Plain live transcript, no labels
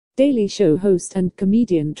Daily Show host and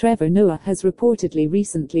comedian Trevor Noah has reportedly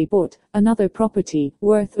recently bought another property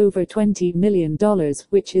worth over $20 million,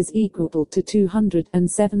 which is equal to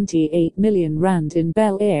 278 million rand in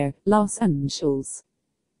Bel-Air, Los Angeles.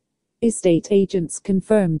 Estate agents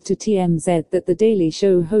confirmed to TMZ that the Daily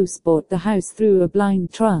Show host bought the house through a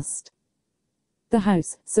blind trust. The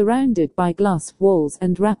house, surrounded by glass walls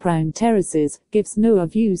and wraparound terraces, gives Noah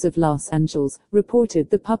views of Los Angeles,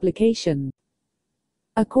 reported the publication.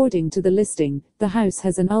 According to the listing, the house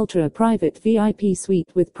has an ultra-private VIP suite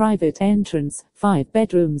with private entrance, 5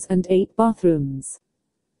 bedrooms and 8 bathrooms.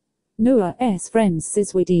 Noah's friends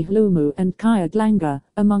Sizwe Dihlomo and Kaya Glanga,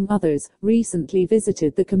 among others, recently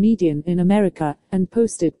visited the comedian in America and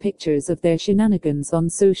posted pictures of their shenanigans on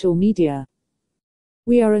social media.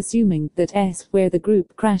 "We are assuming that where the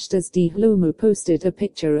group crashed, as Dihlomo posted a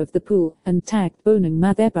picture of the pool and tagged Bonang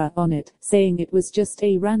Matheba on it, saying it was just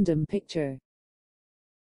a random picture.